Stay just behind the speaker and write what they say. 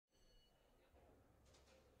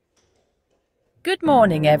Good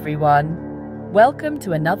morning, everyone. Welcome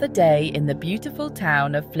to another day in the beautiful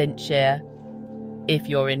town of Flintshire. If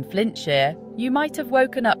you're in Flintshire, you might have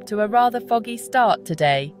woken up to a rather foggy start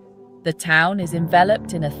today. The town is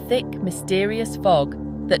enveloped in a thick, mysterious fog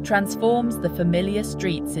that transforms the familiar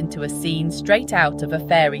streets into a scene straight out of a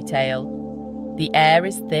fairy tale. The air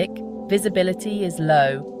is thick, visibility is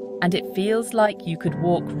low, and it feels like you could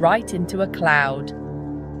walk right into a cloud.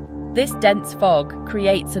 This dense fog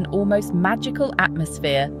creates an almost magical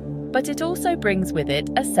atmosphere, but it also brings with it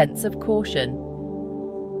a sense of caution.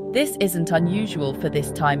 This isn't unusual for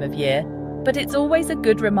this time of year, but it's always a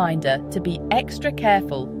good reminder to be extra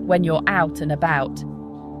careful when you're out and about.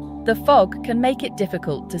 The fog can make it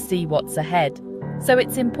difficult to see what's ahead, so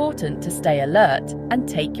it's important to stay alert and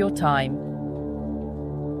take your time.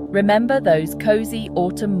 Remember those cozy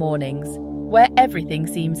autumn mornings where everything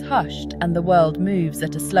seems hushed and the world moves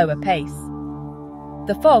at a slower pace.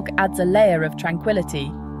 The fog adds a layer of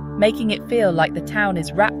tranquility, making it feel like the town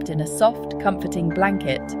is wrapped in a soft, comforting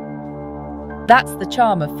blanket. That's the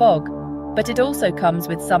charm of fog, but it also comes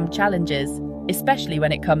with some challenges, especially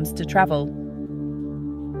when it comes to travel.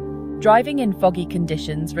 Driving in foggy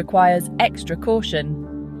conditions requires extra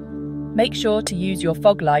caution. Make sure to use your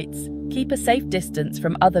fog lights, keep a safe distance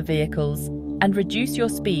from other vehicles, and reduce your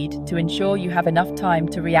speed to ensure you have enough time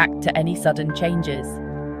to react to any sudden changes.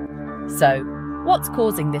 So, what's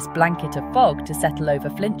causing this blanket of fog to settle over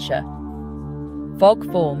Flintshire? Fog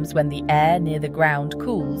forms when the air near the ground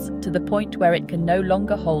cools to the point where it can no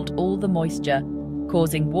longer hold all the moisture,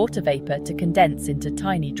 causing water vapour to condense into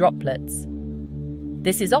tiny droplets.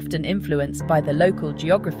 This is often influenced by the local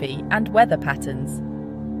geography and weather patterns.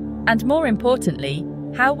 And more importantly,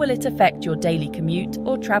 how will it affect your daily commute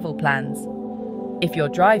or travel plans? If you're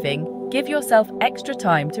driving, give yourself extra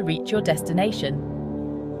time to reach your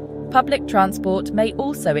destination. Public transport may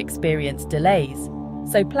also experience delays,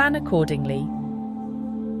 so plan accordingly.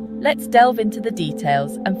 Let's delve into the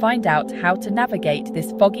details and find out how to navigate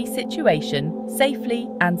this foggy situation safely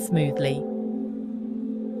and smoothly.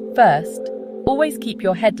 First, always keep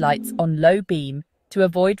your headlights on low beam to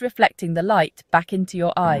avoid reflecting the light back into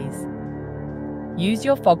your eyes. Use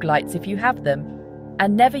your fog lights if you have them,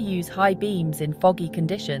 and never use high beams in foggy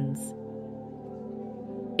conditions.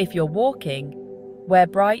 If you're walking, wear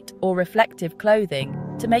bright or reflective clothing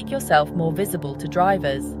to make yourself more visible to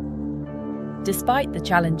drivers. Despite the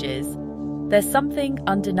challenges, there's something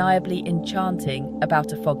undeniably enchanting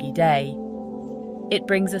about a foggy day. It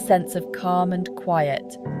brings a sense of calm and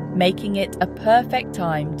quiet, making it a perfect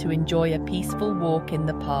time to enjoy a peaceful walk in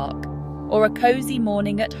the park or a cozy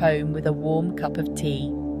morning at home with a warm cup of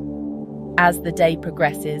tea. As the day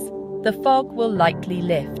progresses, the fog will likely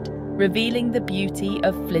lift, revealing the beauty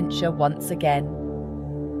of Flintshire once again.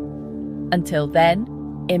 Until then,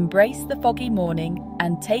 embrace the foggy morning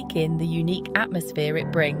and take in the unique atmosphere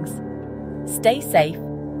it brings. Stay safe,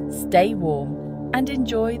 stay warm, and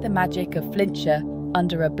enjoy the magic of Flintshire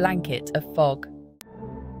under a blanket of fog.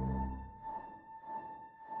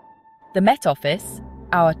 The Met Office,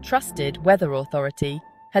 our trusted weather authority,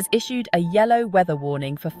 has issued a yellow weather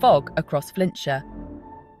warning for fog across Flintshire.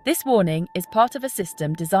 This warning is part of a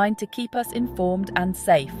system designed to keep us informed and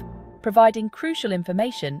safe, providing crucial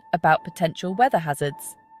information about potential weather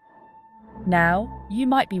hazards. Now, you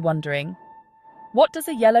might be wondering, what does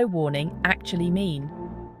a yellow warning actually mean?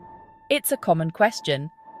 It's a common question,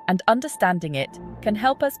 and understanding it can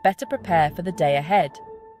help us better prepare for the day ahead.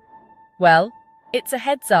 Well, it's a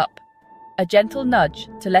heads up, a gentle nudge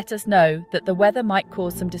to let us know that the weather might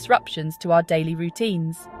cause some disruptions to our daily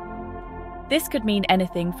routines. This could mean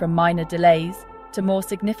anything from minor delays to more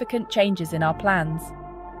significant changes in our plans.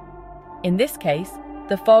 In this case,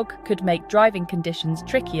 the fog could make driving conditions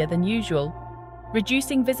trickier than usual,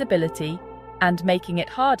 reducing visibility and making it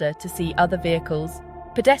harder to see other vehicles,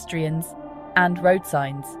 pedestrians, and road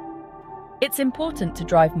signs. It's important to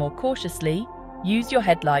drive more cautiously, use your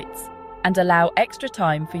headlights, and allow extra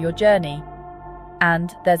time for your journey.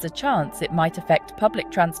 And there's a chance it might affect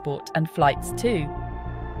public transport and flights too.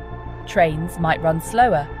 Trains might run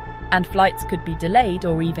slower, and flights could be delayed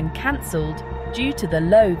or even cancelled due to the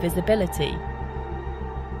low visibility.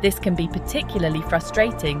 This can be particularly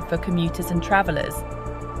frustrating for commuters and travellers,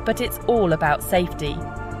 but it's all about safety.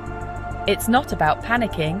 It's not about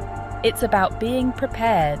panicking, it's about being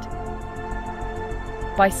prepared.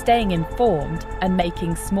 By staying informed and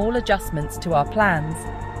making small adjustments to our plans,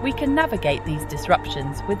 we can navigate these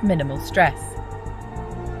disruptions with minimal stress.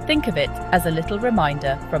 Think of it as a little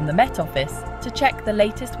reminder from the Met Office to check the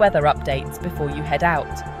latest weather updates before you head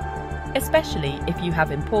out, especially if you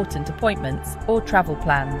have important appointments or travel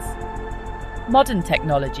plans. Modern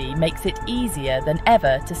technology makes it easier than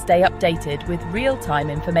ever to stay updated with real-time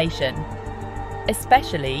information,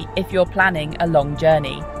 especially if you're planning a long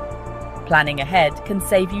journey. Planning ahead can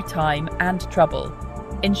save you time and trouble,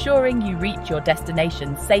 ensuring you reach your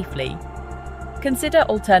destination safely. Consider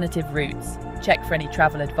alternative routes, check for any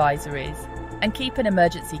travel advisories, and keep an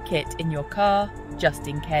emergency kit in your car just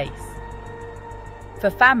in case.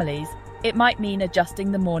 For families, it might mean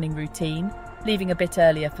adjusting the morning routine, leaving a bit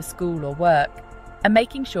earlier for school or work, and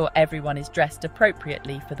making sure everyone is dressed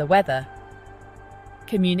appropriately for the weather.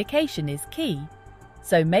 Communication is key,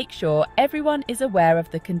 so make sure everyone is aware of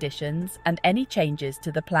the conditions and any changes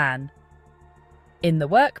to the plan. In the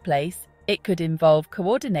workplace, it could involve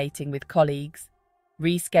coordinating with colleagues,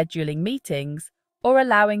 rescheduling meetings, or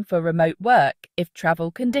allowing for remote work if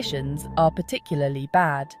travel conditions are particularly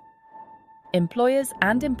bad. Employers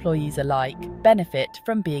and employees alike benefit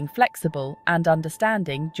from being flexible and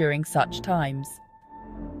understanding during such times.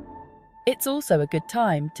 It's also a good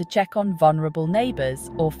time to check on vulnerable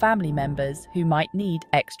neighbours or family members who might need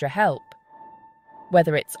extra help.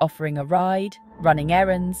 Whether it's offering a ride, running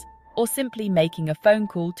errands, or simply making a phone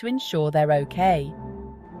call to ensure they're okay.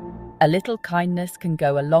 A little kindness can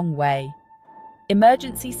go a long way.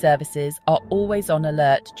 Emergency services are always on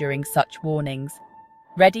alert during such warnings,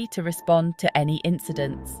 ready to respond to any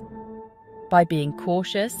incidents. By being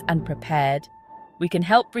cautious and prepared, we can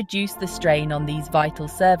help reduce the strain on these vital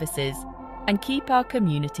services and keep our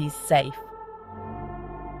communities safe.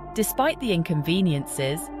 Despite the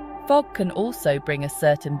inconveniences, fog can also bring a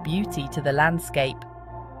certain beauty to the landscape,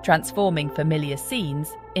 transforming familiar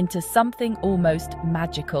scenes into something almost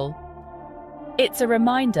magical. It's a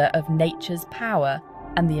reminder of nature's power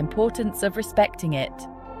and the importance of respecting it.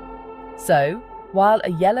 So, while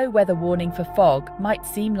a yellow weather warning for fog might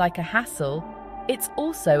seem like a hassle, it's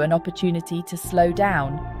also an opportunity to slow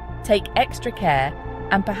down, take extra care,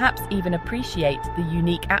 and perhaps even appreciate the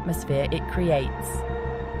unique atmosphere it creates.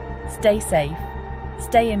 Stay safe,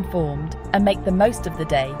 stay informed, and make the most of the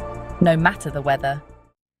day, no matter the weather.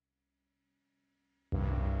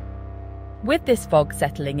 With this fog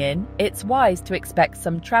settling in, it's wise to expect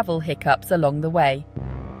some travel hiccups along the way.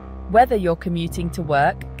 Whether you're commuting to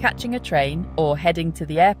work, catching a train, or heading to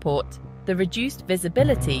the airport, the reduced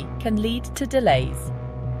visibility can lead to delays.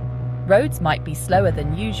 Roads might be slower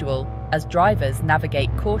than usual as drivers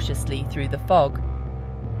navigate cautiously through the fog.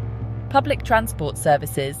 Public transport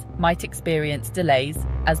services might experience delays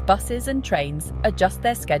as buses and trains adjust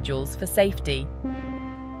their schedules for safety.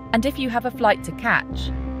 And if you have a flight to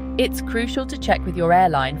catch, it's crucial to check with your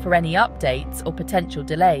airline for any updates or potential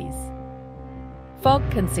delays. Fog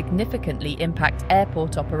can significantly impact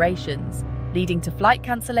airport operations, leading to flight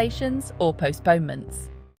cancellations or postponements.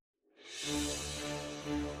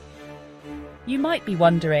 You might be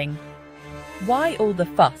wondering, why all the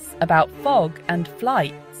fuss about fog and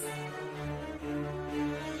flights?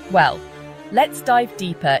 Well, let's dive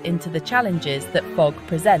deeper into the challenges that fog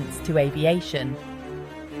presents to aviation.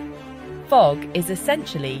 Fog is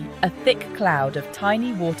essentially a thick cloud of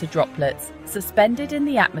tiny water droplets suspended in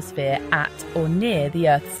the atmosphere at or near the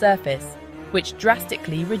Earth's surface, which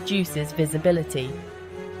drastically reduces visibility.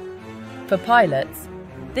 For pilots,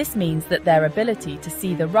 this means that their ability to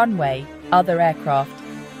see the runway, other aircraft,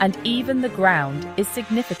 and even the ground is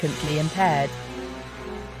significantly impaired.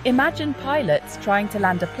 Imagine pilots trying to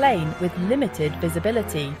land a plane with limited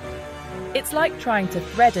visibility. It's like trying to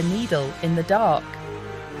thread a needle in the dark.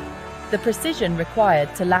 The precision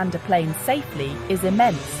required to land a plane safely is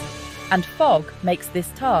immense, and fog makes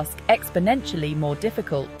this task exponentially more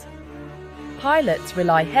difficult. Pilots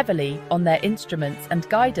rely heavily on their instruments and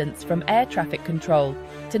guidance from air traffic control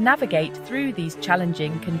to navigate through these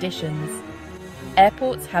challenging conditions.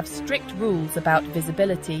 Airports have strict rules about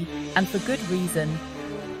visibility, and for good reason.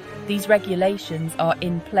 These regulations are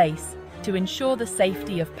in place to ensure the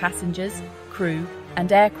safety of passengers, crew,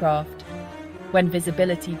 and aircraft. When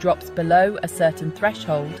visibility drops below a certain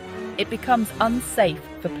threshold, it becomes unsafe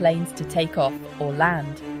for planes to take off or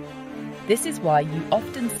land. This is why you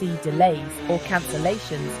often see delays or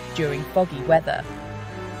cancellations during foggy weather.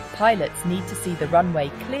 Pilots need to see the runway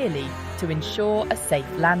clearly to ensure a safe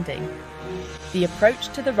landing. The approach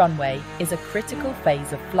to the runway is a critical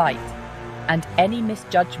phase of flight, and any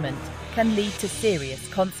misjudgment can lead to serious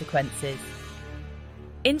consequences.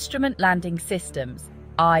 Instrument landing systems,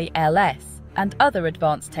 ILS, and other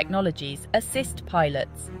advanced technologies assist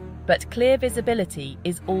pilots, but clear visibility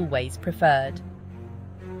is always preferred.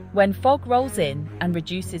 When fog rolls in and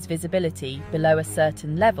reduces visibility below a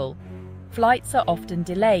certain level, flights are often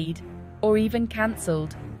delayed or even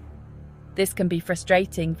cancelled. This can be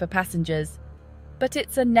frustrating for passengers, but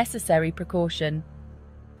it's a necessary precaution.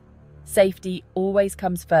 Safety always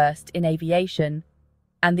comes first in aviation,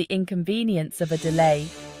 and the inconvenience of a delay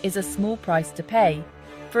is a small price to pay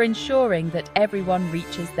for ensuring that everyone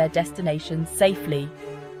reaches their destination safely.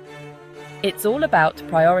 It's all about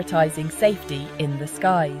prioritising safety in the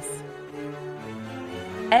skies.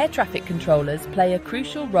 Air traffic controllers play a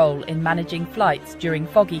crucial role in managing flights during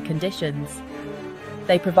foggy conditions.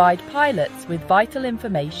 They provide pilots with vital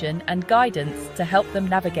information and guidance to help them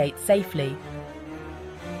navigate safely.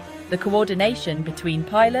 The coordination between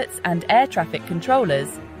pilots and air traffic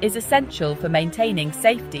controllers is essential for maintaining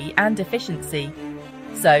safety and efficiency.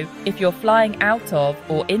 So, if you're flying out of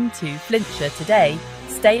or into Flintshire today,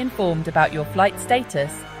 stay informed about your flight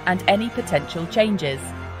status and any potential changes.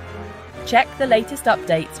 Check the latest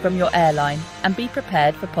updates from your airline and be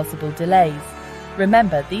prepared for possible delays.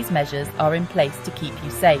 Remember, these measures are in place to keep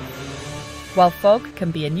you safe. While fog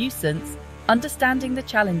can be a nuisance, understanding the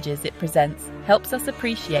challenges it presents helps us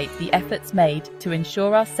appreciate the efforts made to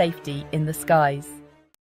ensure our safety in the skies.